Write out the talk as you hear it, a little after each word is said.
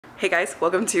Hey guys,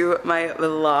 welcome to my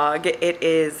vlog. It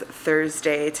is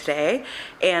Thursday today,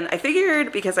 and I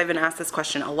figured, because I've been asked this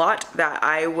question a lot, that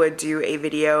I would do a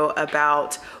video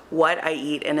about what I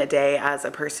eat in a day as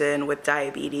a person with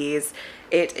diabetes.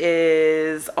 It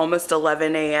is almost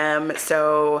 11 a.m.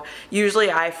 so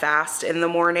usually I fast in the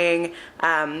morning.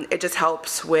 It just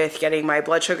helps with getting my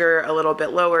blood sugar a little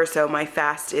bit lower, so my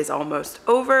fast is almost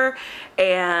over,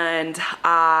 and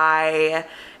I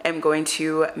am going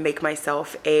to make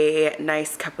myself a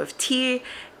nice cup of tea,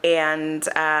 and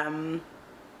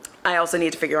I also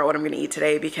need to figure out what I'm going to eat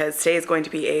today, because today is going to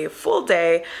be a full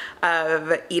day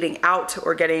of eating out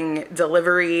or getting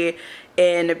delivery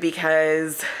in,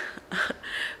 because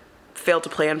failed to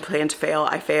plan, planned to fail.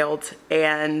 I failed,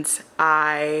 and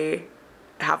I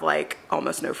have like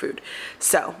almost no food.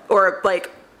 So, or like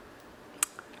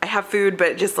I have food,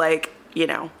 but just like, you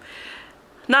know,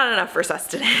 not enough for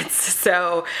sustenance.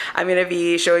 So I'm going to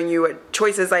be showing you what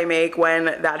choices I make when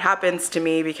that happens to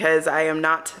me, because I am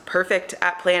not perfect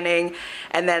at planning.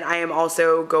 And then I am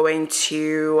also going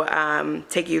to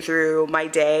take you through my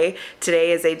day.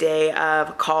 Today is a day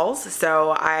of calls.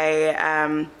 So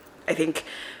I think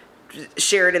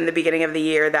shared in the beginning of the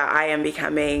year that I am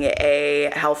becoming a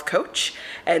health coach,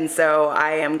 and so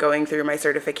I am going through my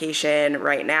certification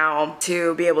right now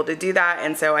to be able to do that.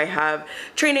 And so I have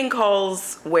training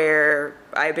calls where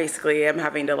I basically am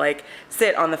having to like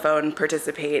sit on the phone,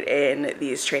 participate in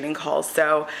these training calls.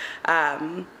 So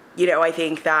you know, I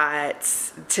think that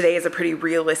today is a pretty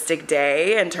realistic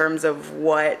day in terms of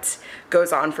what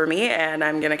goes on for me, and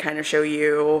I'm gonna kind of show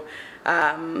you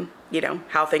you know,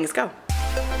 how things go.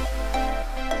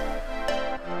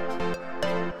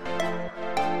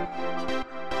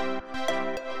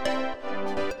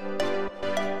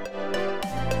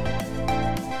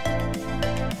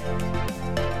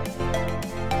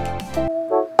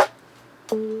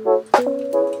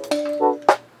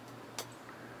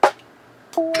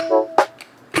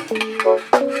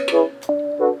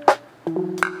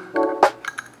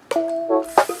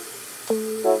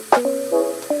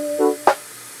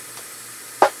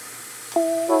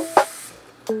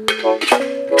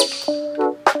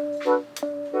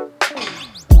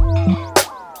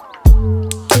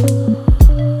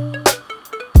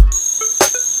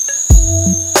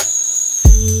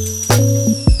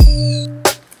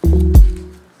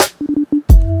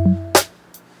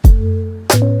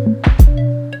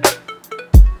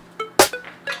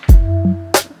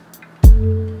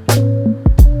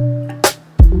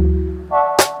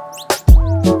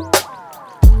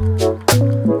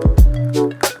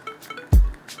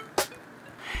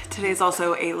 Today's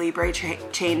also a Libre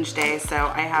change day,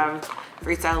 so I have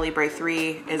Freestyle Libre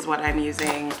 3 is what I'm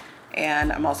using,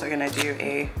 and I'm also gonna do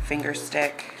a finger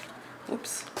stick,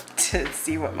 oops, to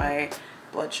see what my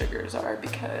blood sugars are,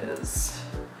 because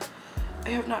I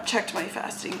have not checked my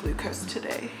fasting glucose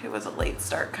today. It was a late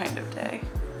start kind of day.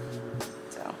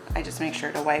 So I just make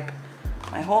sure to wipe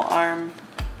my whole arm.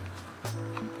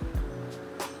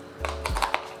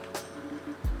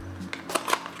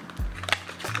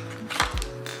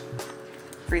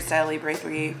 Freestyle Libre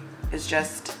 3 is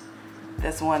just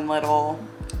this one little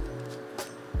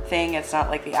thing. It's not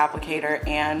like the applicator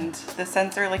and the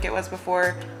sensor like it was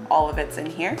before. All of it's in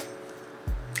here.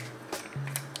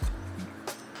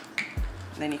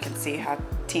 And then you can see how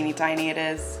teeny tiny it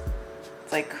is.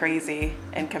 It's like crazy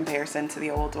in comparison to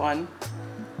the old one.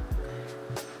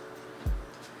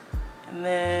 And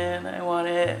then I want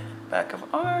it back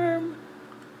of arm.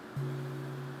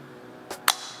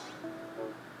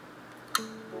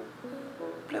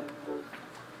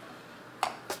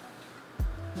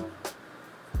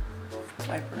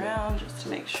 Wipe around just to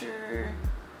make sure.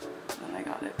 And I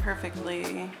got it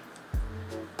perfectly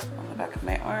on the back of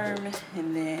my arm.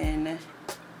 And then,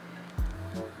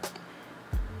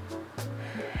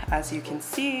 as you can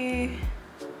see,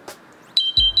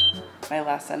 my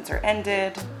last sensor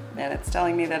ended, and it's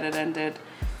telling me that it ended.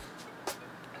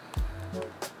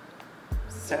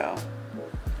 So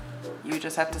you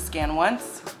just have to scan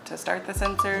once to start the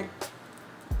sensor,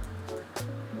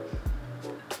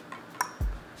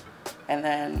 and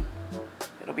then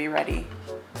it'll be ready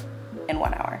in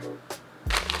 1 hour.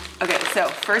 Okay, so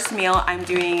first meal, I'm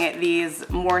doing these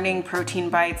morning protein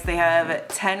bites. They have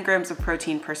 10 grams of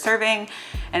protein per serving,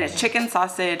 and it's chicken,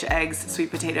 sausage, eggs, sweet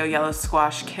potato, yellow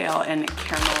squash, kale, and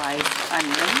caramelized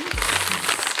onions.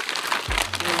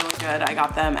 Really good. I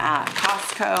got them at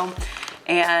Costco.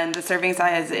 And the serving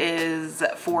size is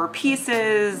 4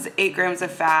 pieces, 8 grams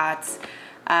of fat,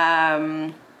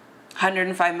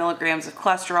 105 milligrams of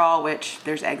cholesterol, which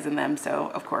there's eggs in them,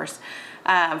 so of course,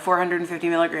 450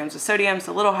 milligrams of sodium,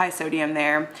 so a little high sodium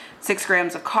there, 6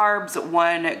 grams of carbs,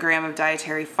 1 gram of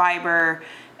dietary fiber,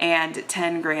 and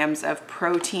 10 grams of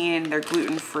protein. They're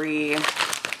gluten-free.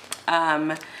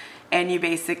 And you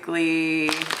basically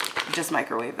just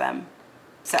microwave them.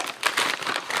 So,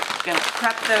 gonna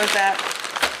prep those up,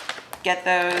 get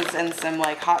those in some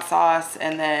like hot sauce,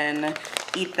 and then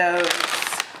eat those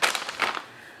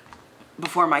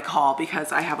before my call,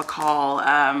 because I have a call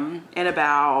in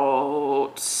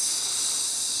about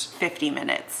 50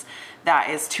 minutes. That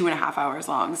is 2.5 hours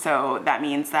long. So that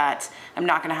means that I'm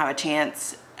not gonna have a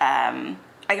chance. I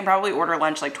can probably order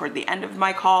lunch like toward the end of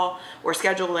my call or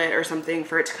schedule it or something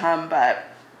for it to come, but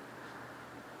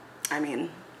I mean,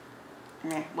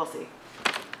 we'll see.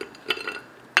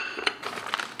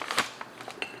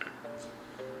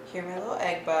 Here are my little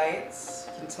egg bites.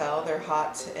 You can tell they're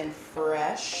hot and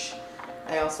fresh.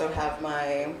 I also have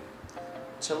my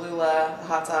Cholula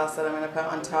hot sauce that I'm gonna put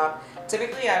on top.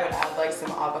 Typically I would add like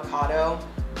some avocado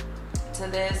to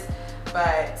this,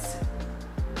 but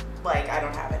like I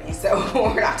don't have any, so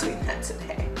we're not doing that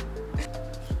today.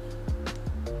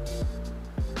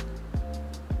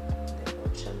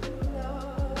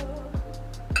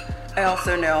 I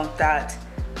also know that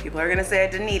people are gonna say I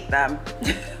didn't eat them.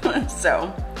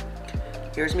 So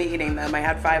here's me eating them. I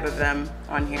had 5 of them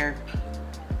on here.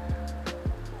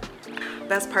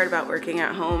 Best part about working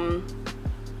at home,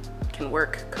 can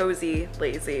work cozy,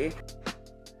 lazy.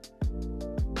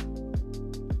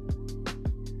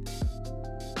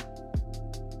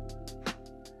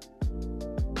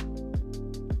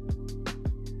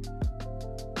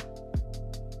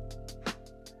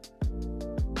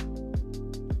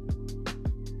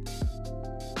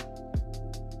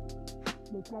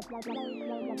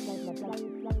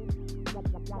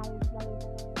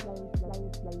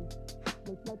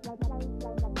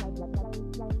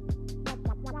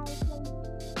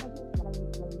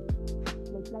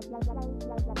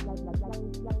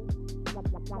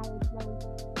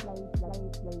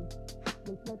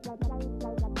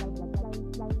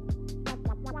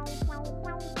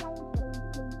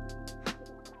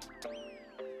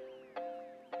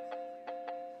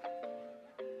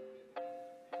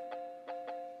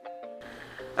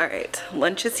 All right,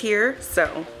 lunch is here,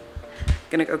 so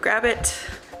gonna go grab it.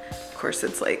 Of course,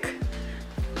 it's like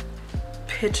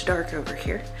pitch dark over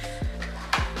here.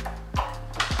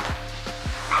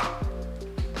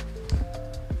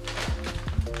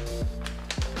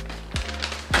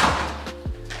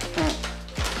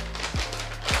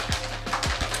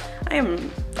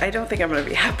 I don't think I'm gonna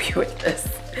be happy with this.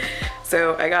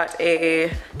 So I got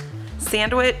a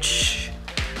sandwich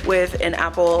with an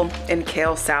apple and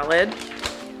kale salad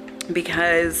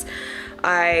because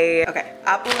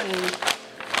apple and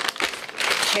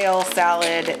kale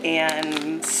salad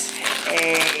and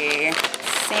a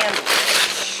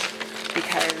sandwich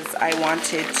because I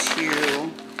wanted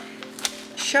to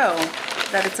show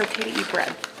that it's okay to eat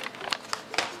bread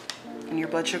and your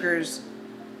blood sugars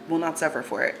will not suffer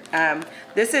for it.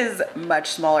 This is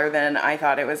much smaller than I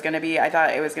thought it was gonna be. I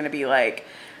thought it was gonna be like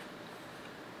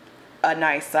a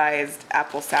nice sized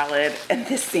apple salad, and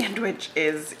this sandwich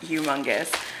is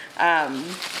humongous.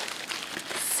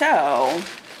 So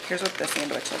here's what the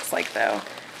sandwich looks like though.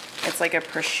 It's like a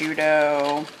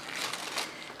prosciutto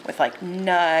with like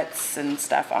nuts and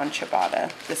stuff on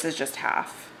ciabatta. This is just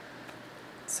half.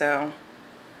 So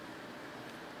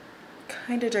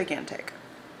kind of gigantic.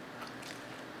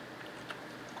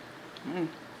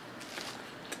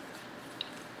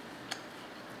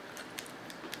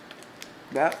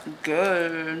 That's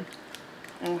good.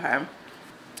 Okay.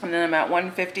 And then I'm at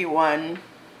 151. I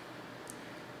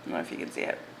don't know if you can see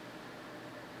it.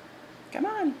 Come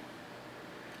on.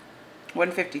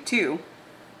 152.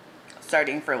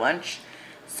 Starting for lunch.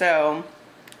 So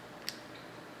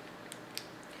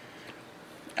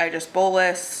I just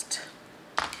bolused.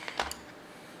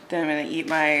 Then I'm gonna eat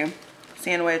my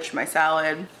sandwich, my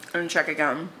salad, and check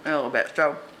again in a little bit.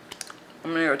 So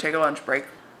I'm gonna go take a lunch break.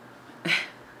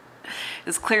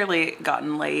 It's clearly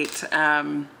gotten late.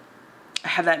 I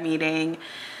have that meeting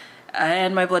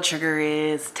and my blood sugar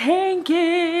is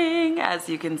tanking, as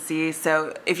you can see.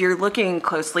 So if you're looking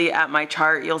closely at my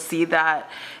chart, you'll see that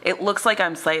it looks like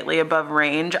I'm slightly above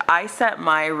range. I set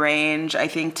my range, I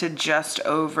think, to just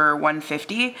over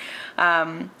 150.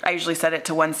 I usually set it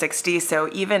to 160. So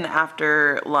even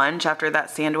after lunch, after that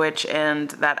sandwich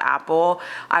and that apple,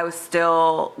 I was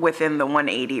still within the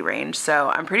 180 range. So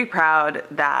I'm pretty proud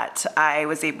that I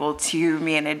was able to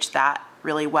manage that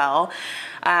really well.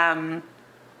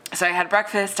 So I had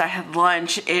breakfast, I had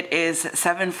lunch. It is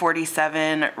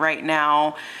 7:47 right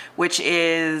now, which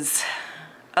is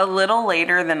a little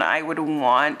later than I would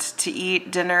want to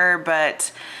eat dinner,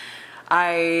 but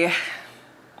I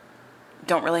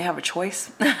don't really have a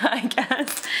choice, I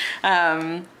guess.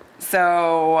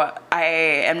 So I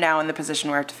am now in the position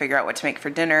where I have to figure out what to make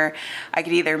for dinner. I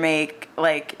could either make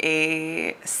like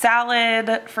a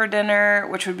salad for dinner,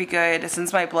 which would be good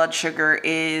since my blood sugar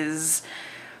is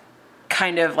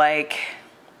kind of like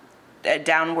a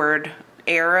downward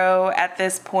arrow at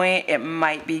this point. It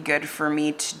might be good for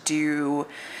me to do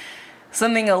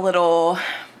something a little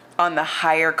on the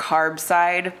higher carb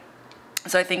side.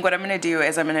 So I think what I'm gonna do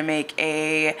is I'm gonna make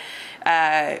a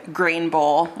grain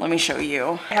bowl. Let me show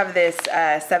you. I have this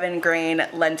 7-grain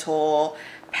lentil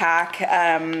pack.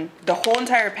 The whole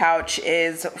entire pouch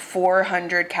is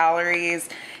 400 calories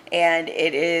and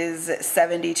it is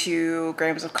 72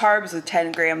 grams of carbs with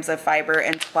 10 grams of fiber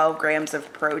and 12 grams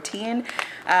of protein.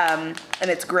 And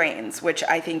it's grains, which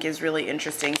I think is really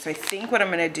interesting. So I think what I'm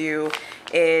gonna do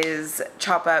is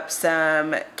chop up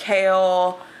some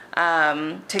kale,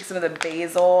 take some of the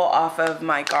basil off of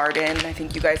my garden. I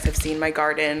think you guys have seen my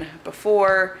garden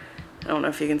before. I don't know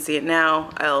if you can see it now.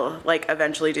 I'll like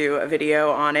eventually do a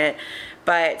video on it,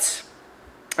 but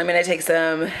I'm gonna take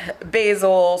some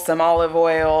basil, some olive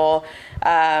oil,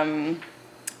 a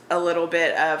little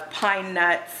bit of pine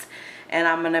nuts, and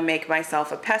I'm gonna make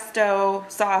myself a pesto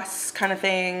sauce kind of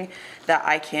thing that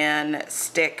I can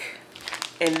stick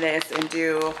in this and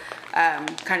do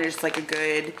kind of just like a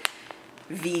good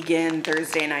vegan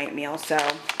Thursday night meal. So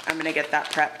I'm gonna get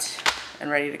that prepped and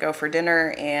ready to go for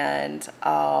dinner, and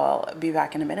I'll be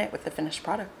back in a minute with the finished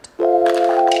product.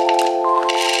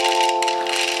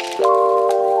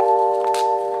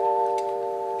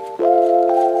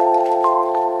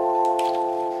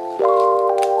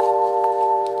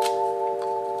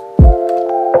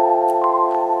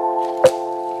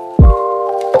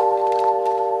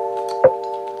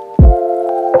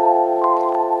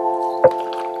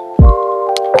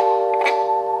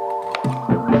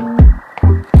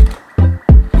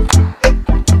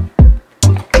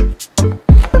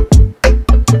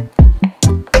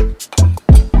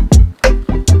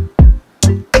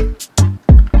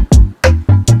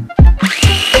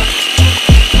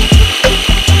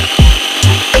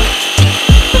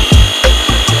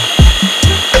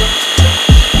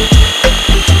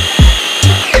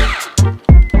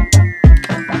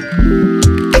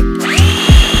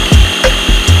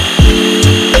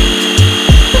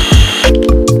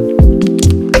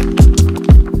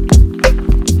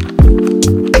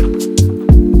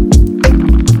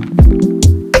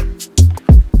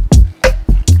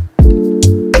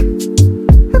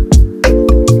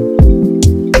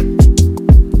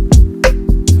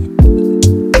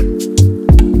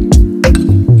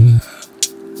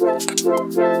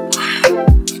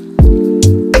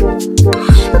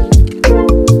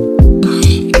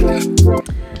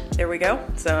 There we go,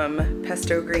 some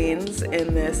pesto greens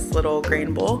in this little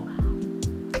grain bowl.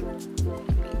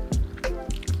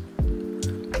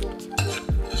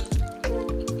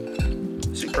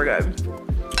 Super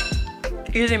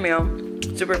good. Easy meal,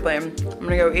 super plain. I'm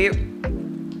gonna go eat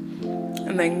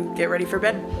and then get ready for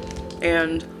bed.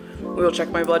 And we will check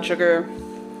my blood sugar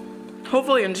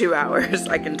hopefully in 2 hours.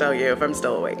 I can tell you if I'm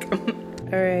still awake.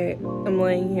 All right, I'm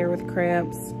laying here with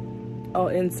cramps. I'll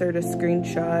insert a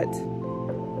screenshot.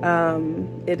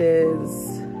 It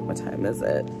is, what time is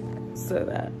it? So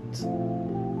that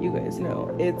you guys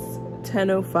know. It's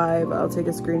 10:05. I'll take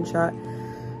a screenshot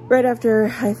right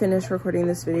after I finish recording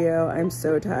this video. I'm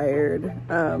so tired.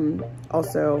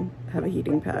 Also have a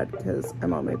heating pad because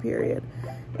I'm on my period.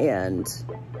 And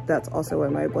that's also why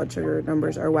my blood sugar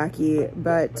numbers are wacky.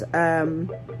 But I'm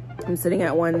sitting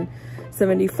at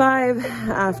 175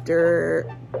 after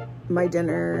my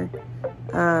dinner.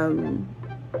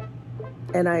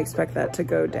 And I expect that to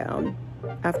go down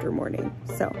after morning.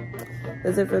 So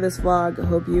that's it for this vlog.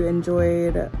 Hope you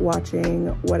enjoyed watching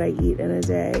what I eat in a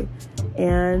day,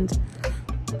 and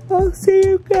I'll see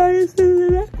you guys in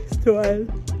the next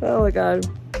one. Oh my god,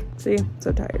 see,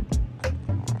 so tired.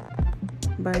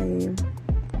 Bye.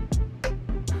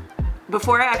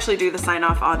 Before I actually do the sign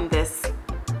off on this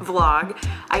vlog,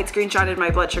 I had screenshotted my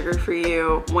blood sugar for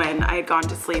you when I had gone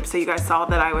to sleep, so you guys saw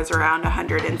that I was around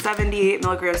 170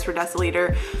 milligrams per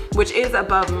deciliter, which is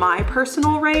above my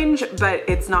personal range, but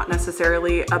it's not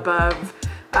necessarily above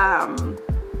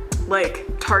like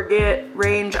target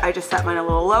range. I just set mine a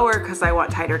little lower because I want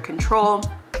tighter control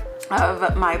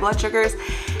of my blood sugars.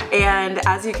 And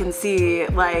as you can see,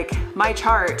 like my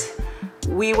chart,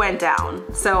 we went down.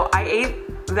 So I ate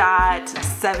that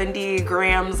 70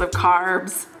 grams of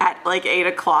carbs at like 8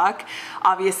 o'clock.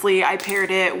 Obviously I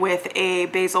paired it with a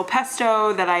basil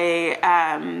pesto that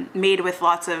I made with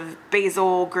lots of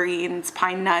basil, greens,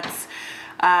 pine nuts,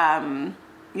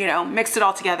 you know, mixed it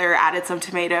all together, added some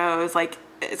tomatoes, like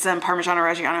some Parmesan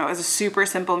Reggiano. It was a super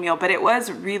simple meal, but it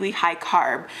was really high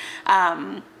carb.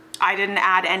 I didn't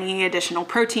add any additional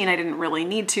protein. I didn't really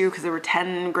need to because there were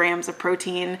 10 grams of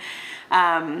protein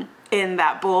in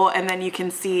that bowl. And then you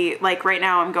can see, like right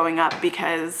now I'm going up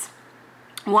because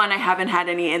one, I haven't had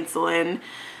any insulin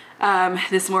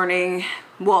this morning.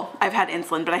 Well, I've had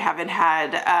insulin, but I haven't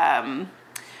had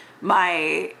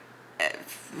my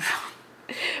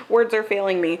words are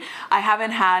failing me. I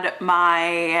haven't had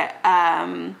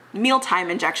my mealtime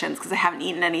injections because I haven't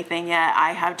eaten anything yet.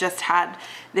 I have just had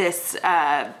this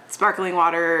sparkling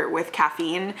water with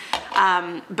caffeine.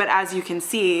 But as you can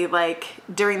see, like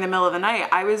during the middle of the night,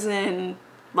 I was in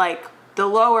like the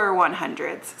lower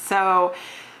 100s. So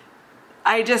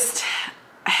I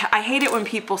hate it when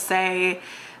people say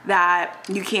that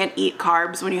you can't eat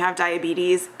carbs when you have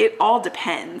diabetes. It all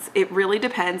depends. It really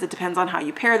depends. It depends on how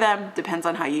you pair them, depends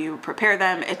on how you prepare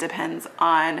them. It depends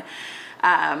on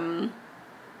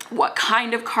what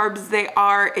kind of carbs they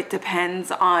are. It depends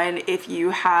on if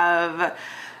you have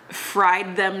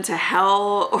fried them to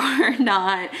hell or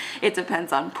not. It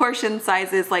depends on portion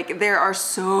sizes. Like there are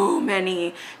so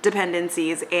many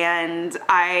dependencies, and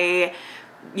I,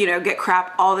 you know, get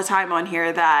crap all the time on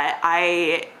here that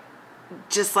I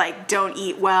just like don't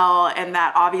eat well and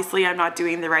that obviously I'm not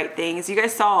doing the right things. You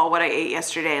guys saw what I ate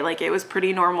yesterday. Like it was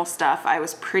pretty normal stuff. I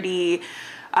was pretty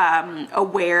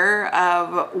aware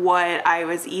of what I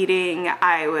was eating.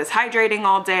 I was hydrating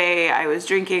all day. I was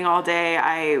drinking all day.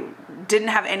 I didn't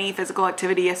have any physical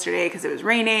activity yesterday because it was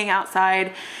raining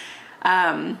outside,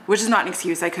 which is not an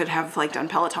excuse. I could have like done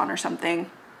Peloton or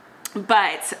something.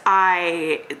 But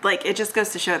it just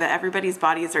goes to show that everybody's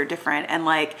bodies are different. And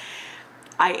like,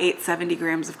 I ate 70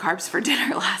 grams of carbs for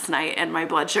dinner last night and my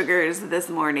blood sugars this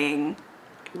morning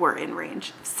were in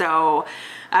range. So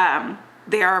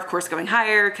they are of course going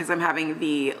higher because I'm having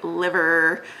the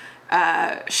liver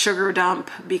sugar dump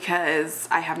because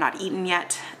I have not eaten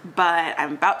yet, but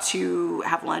I'm about to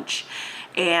have lunch.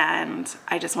 And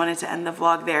I just wanted to end the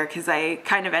vlog there because I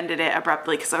kind of ended it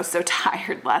abruptly because I was so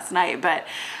tired last night. But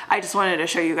I just wanted to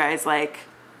show you guys, like,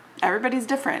 everybody's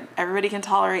different. Everybody can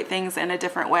tolerate things in a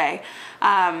different way.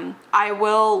 I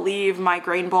will leave my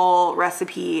grain bowl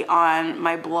recipe on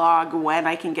my blog when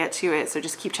I can get to it, so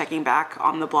just keep checking back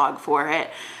on the blog for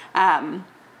it.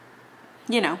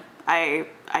 You know, I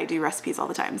do recipes all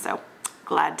the time, so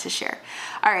glad to share.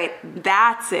 All right,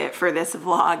 that's it for this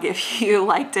vlog. If you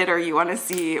liked it or you want to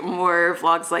see more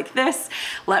vlogs like this,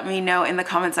 let me know in the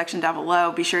comment section down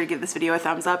below. Be sure to give this video a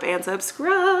thumbs up and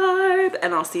subscribe,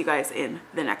 and I'll see you guys in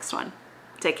the next one.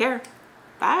 Take care.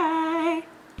 Bye.